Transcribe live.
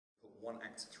one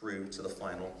act through to the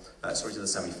final, to the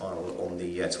semi-final on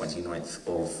the 29th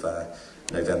of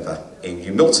November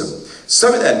in Milton.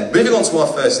 So then, moving on to our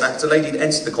first act, a lady that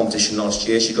entered the competition last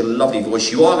year. She's got a lovely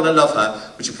voice. You are going to love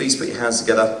her. Would you please put your hands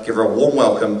together, give her a warm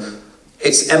welcome.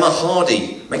 It's Emma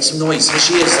Hardy. Make some noise. Here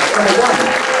she is, number one.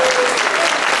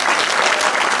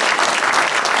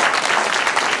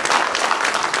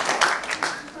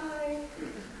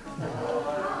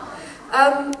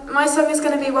 My song is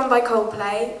going to be one by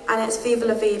Coldplay, and it's Viva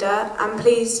La Vida, and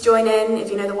please join in if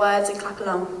you know the words and clap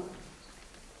along.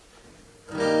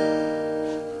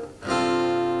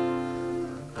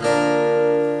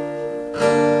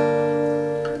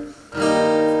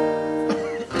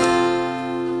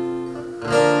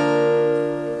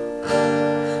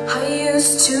 I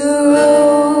used to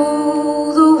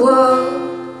rule the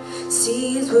world,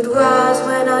 seas would rise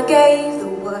when I gave the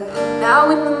word.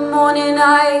 Now in the morning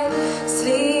I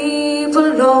sleep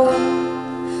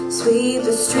alone, sweep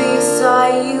the streets I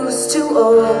used to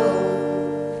own.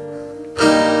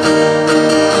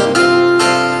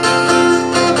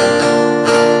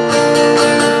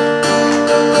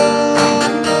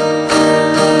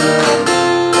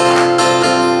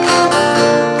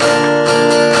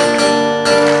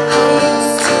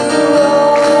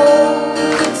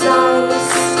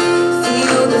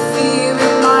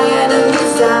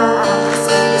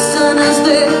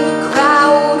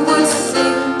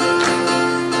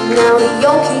 Now the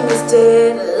old king is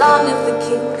dead, long live the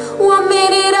king. 1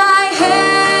 minute I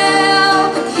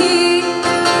held the key,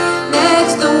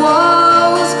 next the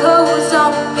walls closed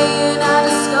on me, and I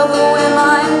discover where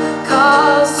my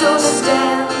castle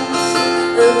stands,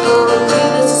 upon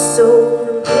green as a soul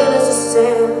and pale as a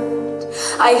sand.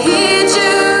 I hear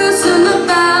Jerusalem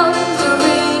bells are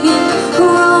ringing,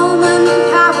 Roman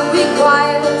cavalry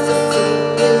choirs are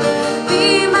singing. Be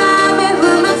my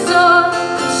mirror, my sword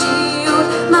and shield,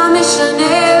 my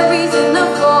missionaries in the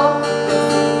field.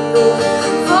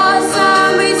 For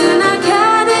some reason I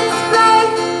can't explain,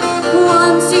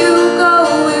 once you go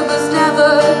it was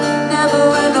never, never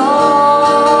an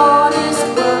honest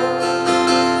word.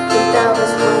 But that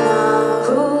was when I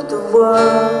ruled the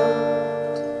world.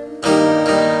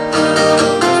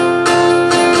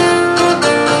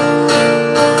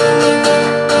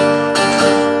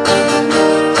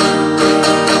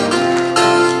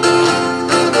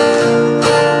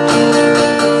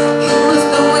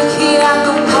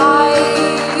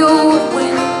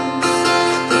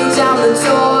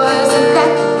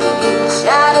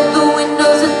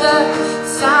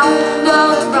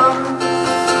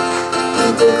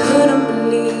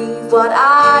 What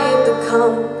I have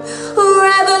become,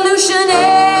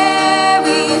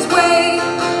 revolutionaries wait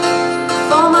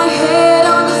for my head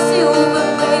on a silver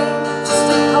plate, just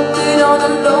a puppet on a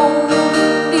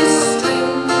lonely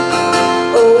string.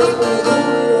 Oh, who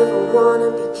would ever wanna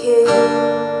be king?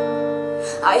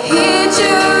 I hear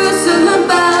Jerusalem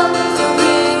bells are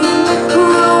ringing,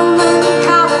 Roman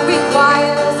cavalry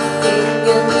choirs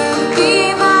singing. Be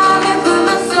my mirror,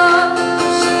 my sword, my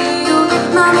shield,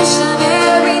 my missionary.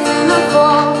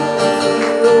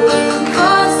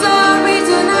 For some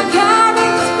reason I can't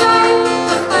explain,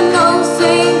 I know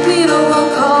Saint Peter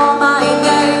won't call my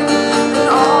name. An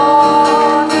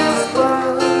honest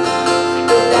world,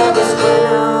 but that was when I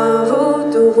ruled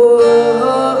the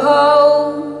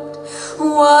world.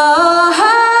 Whoa.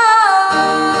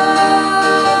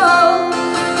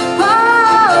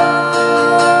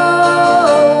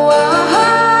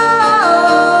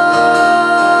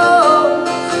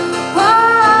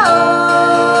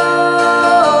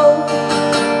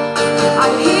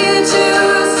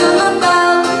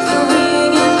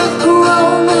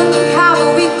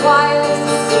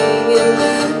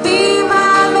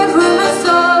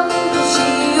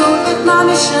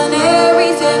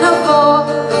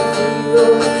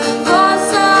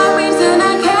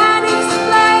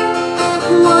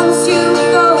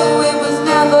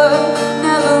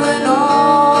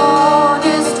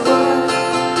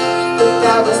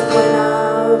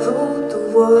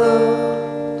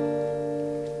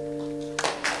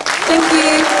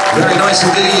 Very nice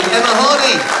indeed, Emma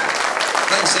Hardy.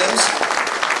 Thanks, Ems.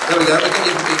 There we go.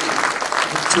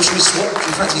 Should we swap? Do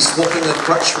you fancy swapping a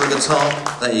crutch for a guitar?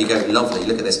 There you go. Lovely.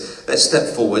 Look at this. Let's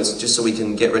step forwards just so we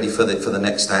can get ready for the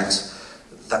next act.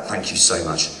 Thank you so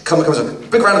much. Come on.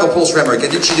 Big round of applause for Emma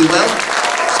again. Did she do well?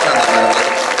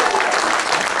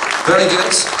 Very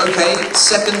good. Okay,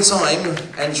 second time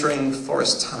entering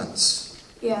Forest Talents.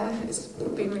 Yeah, it's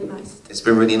been really nice. It's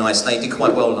been really nice. Now, you did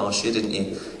quite well last year, didn't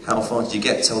you? How far did you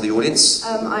get? Tell the audience.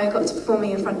 I got to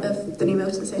performing in front of the new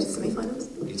Milton stage semi-finals.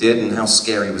 You did, and how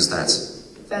scary was that?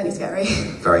 fairly scary.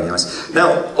 Very nice.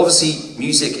 Now, obviously,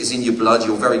 music is in your blood.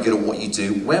 You're very good at what you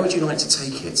do. Where would you like to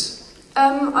take it?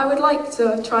 I would like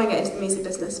to try and get into the music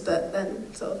business, but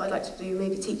then sort of I'd like to do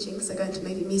maybe teaching, so go into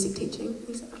maybe music teaching,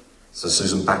 things like that. So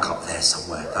Susan, back up there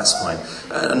somewhere. That's fine.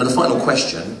 And the final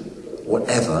question,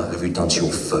 whatever have you done to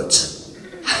your foot?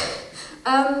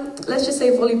 Let's just say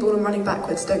volleyball and running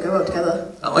backwards don't go well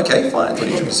together. Oh, okay, fine. I thought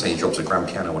you were say you dropped a grand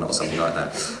piano on it or something like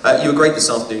that. You were great this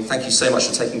afternoon. Thank you so much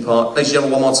for taking part. Ladies and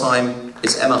gentlemen, one more time,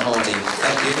 it's Emma Hardy.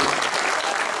 Thank you.